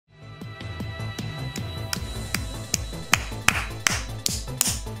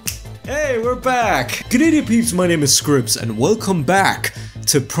Hey, we're back! Good day peeps, my name is Scripps and welcome back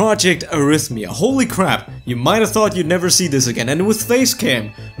to Project Arrhythmia. Holy crap, you might have thought you'd never see this again, and with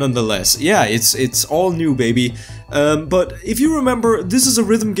facecam nonetheless. Yeah, it's all new, baby. But if you remember, this is a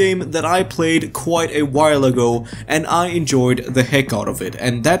rhythm game that I played quite a while ago and I enjoyed the heck out of it,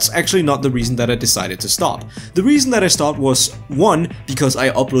 and that's actually not the reason that I decided to stop. The reason that I stopped was, one, because I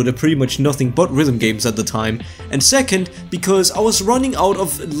uploaded pretty much nothing but rhythm games at the time, and second, because I was running out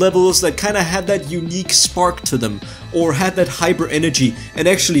of levels that kinda had that unique spark to them, or had that hyper energy, and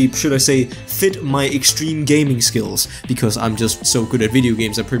actually, should I say, fit my extreme gaming skills, because I'm just so good at video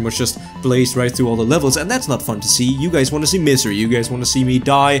games I pretty much just blazed right through all the levels, and that's not fun to see. You guys want to see misery, you guys want to see me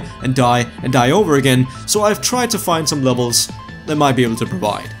die and die and die over again, so I've tried to find some levels that might be able to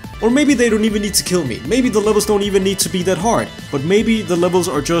provide. Or maybe they don't even need to kill me, maybe the levels don't even need to be that hard, but maybe the levels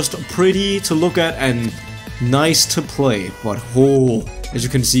are just pretty to look at and nice to play. But oh, as you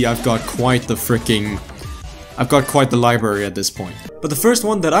can see, I've got quite the library at this point. But the first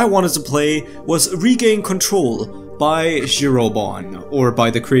one that I wanted to play was Regain Control by Jirobon, or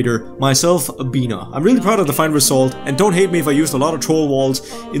by the creator myself, Bina. I'm really proud of the final result, and don't hate me if I used a lot of troll walls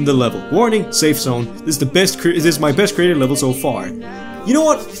in the level. Warning, safe zone. This is my best created level so far. You know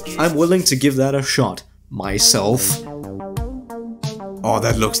what? I'm willing to give that a shot. Myself. Oh,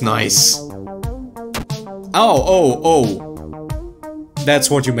 that looks nice. Oh.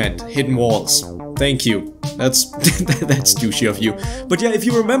 That's what you meant. Hidden walls. Thank you. That's that's douchey of you. But yeah, if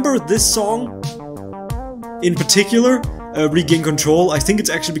you remember this song in particular, Regain Control, I think it's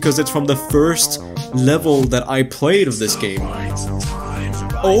actually because it's from the first level that I played of this game.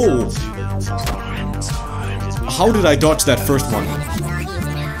 Oh! How did I dodge that first one?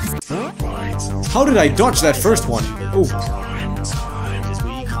 How did I dodge that first one? Oh.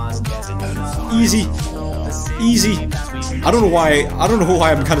 Easy. Easy. I don't know why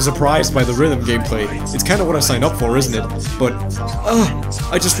I'm kind of surprised by the rhythm gameplay. It's kind of what I signed up for, isn't it? But,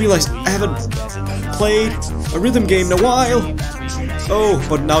 I just realized I haven't played a rhythm game in a while. Oh,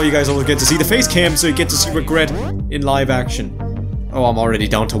 but now you guys all get to see the face cam, so you get to see regret in live action. Oh, I'm already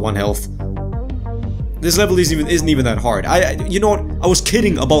down to 1 health. This level isn't even that hard. You know what? I was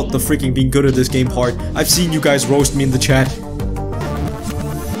kidding about the freaking being good at this game part. I've seen you guys roast me in the chat.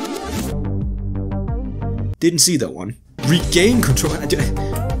 Didn't see that one. Regain control.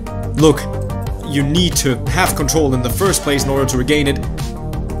 Look, you need to have control in the first place in order to regain it.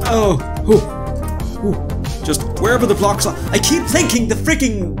 Oh, just wherever the blocks are. I keep thinking the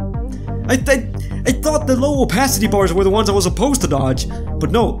freaking. I thought the low opacity bars were the ones I was supposed to dodge,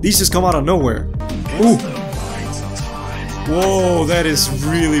 but no, these just come out of nowhere. Ooh. Whoa, that is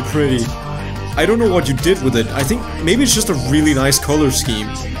really pretty. I don't know what you did with it. I think maybe it's just a really nice color scheme.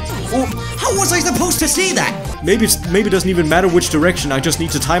 Oh, how was I supposed to see that? Maybe it doesn't even matter which direction, I just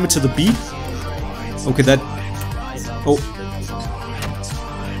need to time it to the beat. Okay, that... Oh.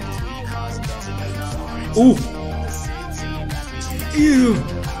 Ooh. Ew.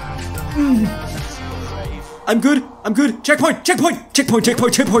 I'm good. Checkpoint.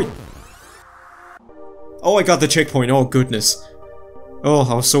 Oh, I got the checkpoint, oh goodness. Oh,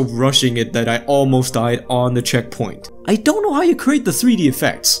 I was so rushing it that I almost died on the checkpoint. I don't know how you create the 3D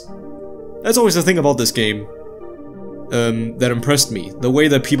effects. That's always the thing about this game that impressed me. The way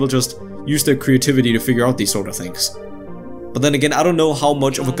that people just use their creativity to figure out these sort of things. But then again, I don't know how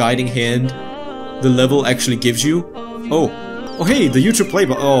much of a guiding hand the level actually gives you. Oh hey, the YouTube play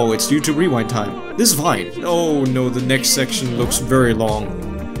button. Oh, it's YouTube rewind time. This is fine. Oh no, the next section looks very long.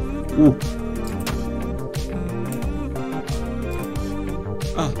 Ooh.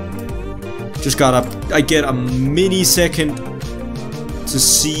 Just I get a mini second to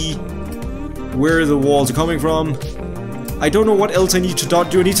see where the walls are coming from. I don't know what else I need to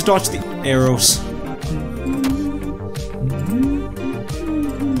dodge. Do I need to dodge the arrows?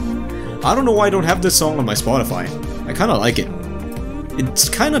 I don't know why I don't have this song on my Spotify. I kinda like it. It's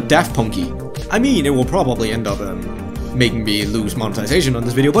kinda Daft Punky. I mean, it will probably end up making me lose monetization on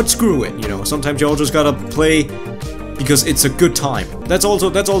this video, but screw it, you know. Sometimes y'all just gotta play because it's a good time. That's also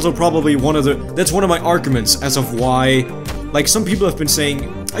probably that's one of my arguments as of why, like, some people have been saying,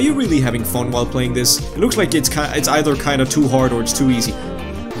 are you really having fun while playing this? It looks like it's either kind of too hard or it's too easy.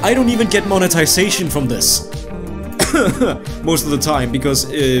 I don't even get monetization from this most of the time because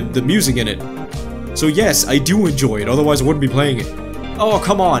the music in it. So yes, I do enjoy it, otherwise I wouldn't be playing it. Oh,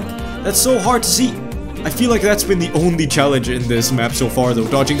 come on. That's so hard to see. I feel like that's been the only challenge in this map so far though,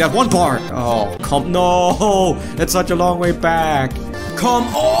 dodging that one bar. Oh, no, that's such a long way back. Come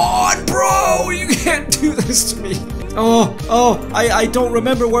on, bro, you can't do this to me. I don't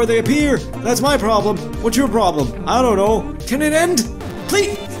remember where they appear. That's my problem. What's your problem? I don't know. Can it end?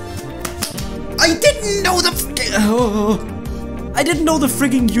 Please. I didn't know the I didn't know the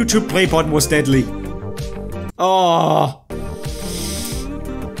frigging YouTube play button was deadly. Oh.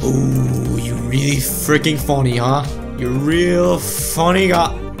 Ooh, you really freaking funny, huh? You're real funny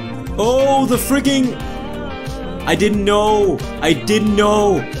guy. Oh, the freaking... I didn't know. I didn't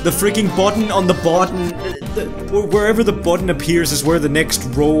know. The freaking button on the button. Wherever the button appears is where the next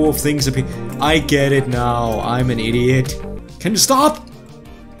row of things appear. I get it now. I'm an idiot. Can you stop?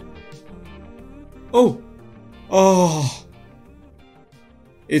 Oh. Oh.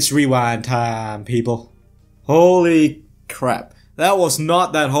 It's rewind time, people. Holy crap. That was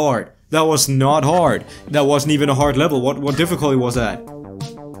not that hard. That was not hard. That wasn't even a hard level. What difficulty was that?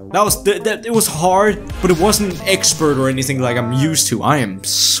 That was it was hard, but it wasn't expert or anything like I'm used to. I am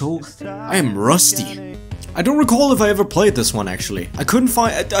rusty. I don't recall if I ever played this one actually. I couldn't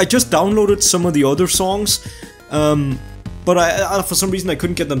find. I just downloaded some of the other songs, but I for some reason I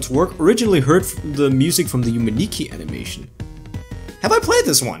couldn't get them to work. Originally heard the music from the Yumeniki animation. Have I played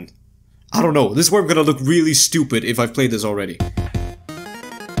this one? I don't know. This is where I'm gonna look really stupid if I've played this already.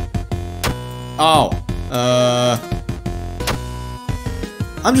 Oh,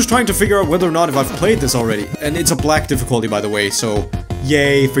 I'm just trying to figure out whether or not if I've played this already. And it's a black difficulty, by the way, so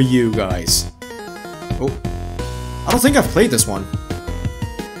yay for you guys. Oh, I don't think I've played this one.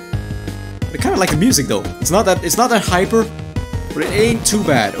 I kind of like the music though. It's not that hyper, but it ain't too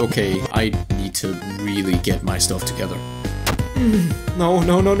bad. Okay, I need to really get my stuff together. No.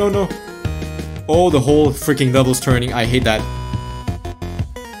 Oh, the whole freaking level's turning. I hate that.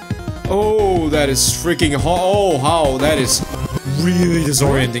 Oh, that is freaking oh, how that is really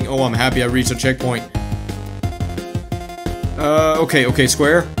disorienting. Oh, I'm happy I reached a checkpoint. Okay,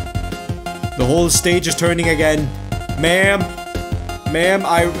 square. The whole stage is turning again. Ma'am,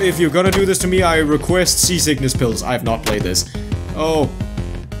 if you're gonna do this to me, I request seasickness pills. I have not played this. Oh.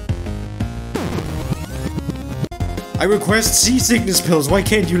 I request seasickness pills. Why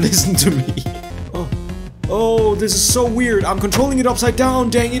can't you listen to me? Oh, this is so weird. I'm controlling it upside down,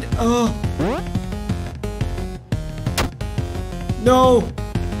 dang it. No.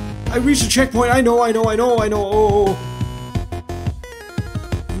 I reached a checkpoint. I know. Oh.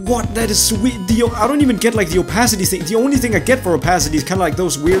 What? That is sweet. I don't even get like the opacity thing. The only thing I get for opacity is kind of like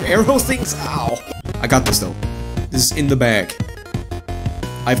those weird arrow things. Ow. I got this though. This is in the bag.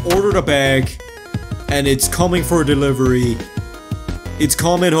 I've ordered a bag. And it's coming for delivery. It's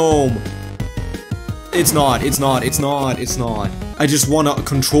coming home. It's not. I just want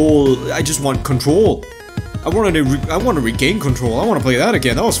control. I want to regain control. I want to play that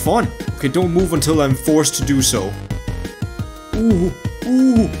again. That was fun. Okay, don't move until I'm forced to do so. Ooh.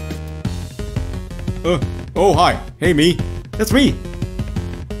 Oh, hi. Hey, me. That's me.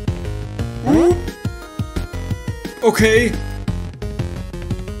 Ooh. Okay.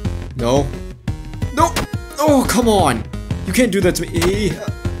 No. Oh, come on. You can't do that to me.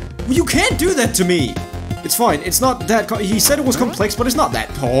 You can't do that to me! It's fine, it's not that he said it was complex, but it's not that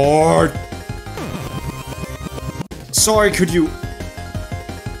hard. Sorry, could you...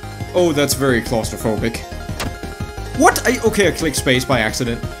 Oh, that's very claustrophobic. What? Okay, I clicked space by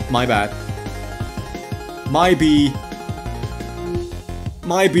accident. My bad. My B.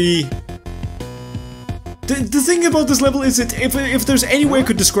 The thing about this level is if there's any way I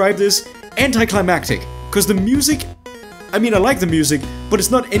could describe this, anticlimactic. Because the music... I mean, I like the music, but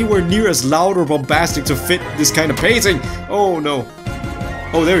it's not anywhere near as loud or bombastic to fit this kind of pacing. Oh, no.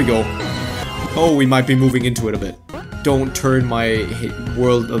 Oh, there we go. Oh, we might be moving into it a bit. Don't turn my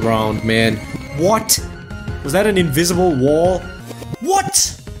world around, man. What? Was that an invisible wall?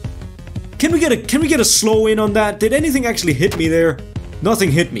 What? Can we get a slow in on that? Did anything actually hit me there?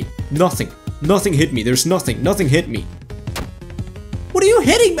 Nothing hit me. Nothing hit me. There's nothing. Nothing hit me. What are you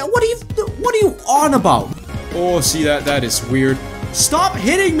hitting me? What are you on about? Oh, see that is weird. Stop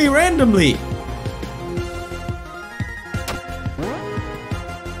hitting me randomly!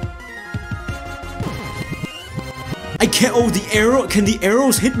 I can't. Oh, the arrow. Can the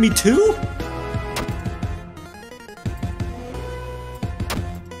arrows hit me too?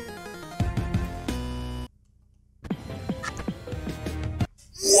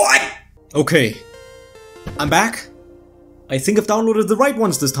 What? Okay. I'm back. I think I've downloaded the right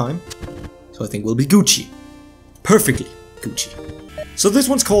ones this time. So I think we'll be Gucci. Perfectly Gucci. So this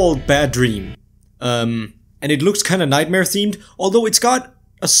one's called Bad Dream. And it looks kind of nightmare themed, although it's got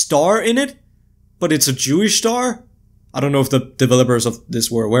a star in it, but it's a Jewish star. I don't know if the developers of this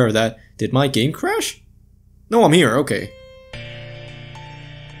were aware of that. Did my game crash? No, I'm here, okay.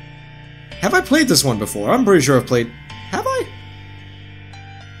 Have I played this one before? I'm pretty sure I've played... Have I?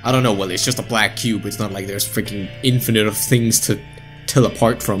 I don't know, well, it's just a black cube. It's not like there's freaking infinite of things to tell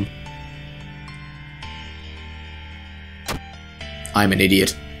apart from. I'm an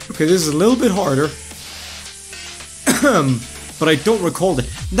idiot. Okay, this is a little bit harder. But I don't recall it.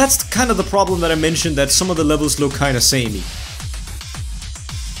 That's kind of the problem that I mentioned, that some of the levels look kind of samey.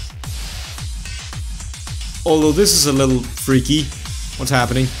 Although this is a little freaky. What's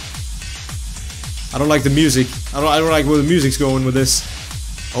happening? I don't like the music. I don't like where the music's going with this.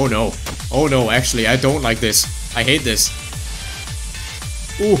 Oh no. Oh no, actually, I don't like this. I hate this.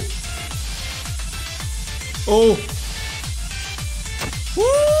 Ooh. Oh.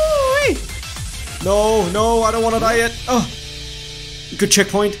 Woo! No, no, I don't want to die yet. Oh. Good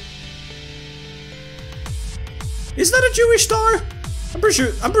checkpoint. Is that a Jewish star? I'm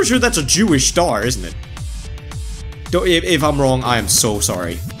pretty sure that's a Jewish star, isn't it? If I'm wrong, I am so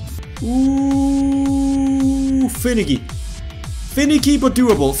sorry. Ooh, finicky. Finicky but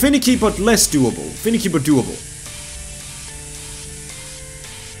doable. Finicky but less doable. Finicky but doable.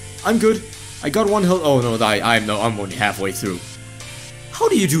 I'm good. I got one health. Oh no, I'm only halfway through. How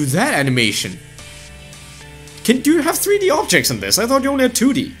do you do that animation? Do you have 3D objects in this? I thought you only had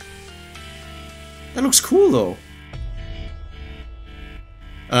 2D. That looks cool though.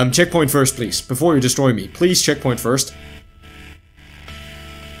 Checkpoint first, please. Before you destroy me. Please checkpoint first.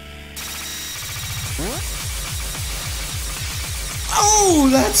 Oh,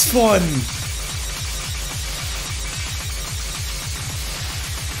 that's fun!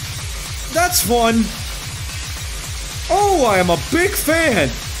 That's fun! Oh, I am a big fan!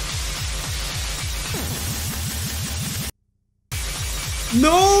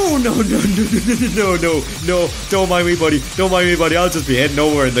 No, no, no, no, no, no, no, no, don't mind me, buddy. Don't mind me, buddy. I'll just be heading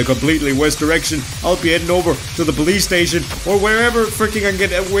over in the completely west direction. I'll be heading over to the police station or wherever freaking I can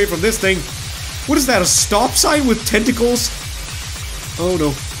get away from this thing. What is that, a stop sign with tentacles? Oh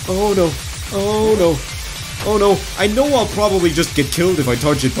no, oh no, oh no, oh no. I know I'll probably just get killed if I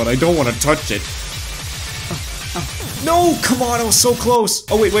touch it, but I don't want to touch it. No, come on, I was so close.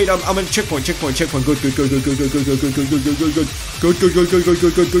 Oh wait, I'm in checkpoint. Good. I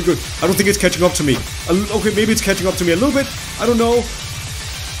don't think it's catching up to me. Okay, maybe it's catching up to me a little bit. I don't know.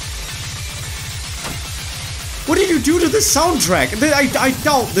 What did you do to this soundtrack? I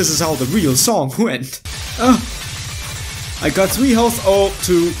doubt this is how the real song went. I got 3 health. Oh,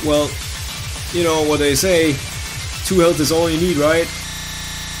 2. Well, you know what they say. 2 health is all you need, right?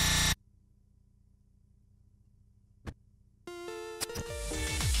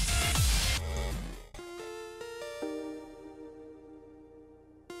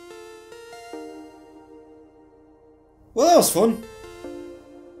 Well, that was fun.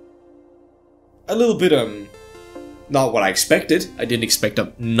 A little bit, not what I expected. I didn't expect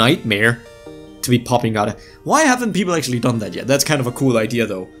a nightmare to be popping out. Why haven't people actually done that yet? That's kind of a cool idea,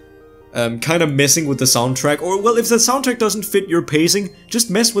 though. Kind of messing with the soundtrack. Or, well, if the soundtrack doesn't fit your pacing, just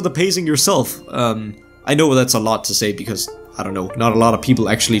mess with the pacing yourself. I know that's a lot to say because, I don't know, not a lot of people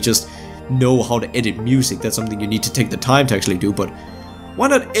actually just know how to edit music. That's something you need to take the time to actually do, but why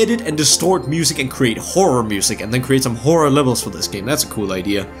not edit and distort music and create horror music and then create some horror levels for this game? That's a cool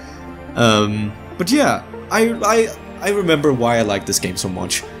idea. But yeah, I remember why I like this game so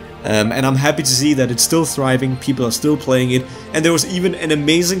much. And I'm happy to see that it's still thriving, people are still playing it, and there was even an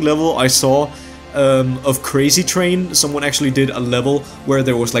amazing level I saw of Crazy Train. Someone actually did a level where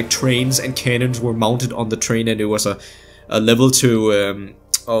there was like trains and cannons were mounted on the train, and it was a level to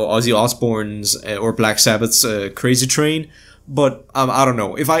Ozzy Osbourne's or Black Sabbath's Crazy Train. But I don't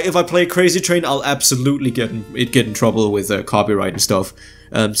know. If I play Crazy Train, I'll absolutely get in trouble with copyright and stuff.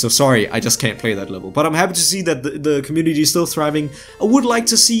 So sorry, I just can't play that level. But I'm happy to see that the community is still thriving. I would like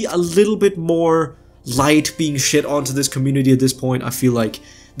to see a little bit more light being shed onto this community at this point. I feel like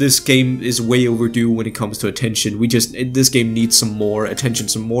this game is way overdue when it comes to attention. This game needs some more attention,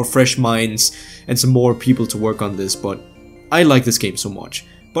 some more fresh minds, and some more people to work on this. But I like this game so much.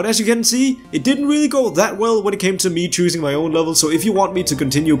 But as you can see, it didn't really go that well when it came to me choosing my own level, so if you want me to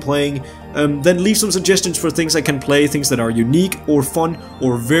continue playing, then leave some suggestions for things I can play, things that are unique or fun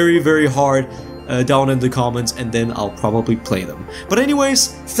or very, very hard down in the comments, and then I'll probably play them. But anyways,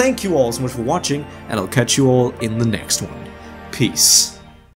 thank you all so much for watching, and I'll catch you all in the next one. Peace.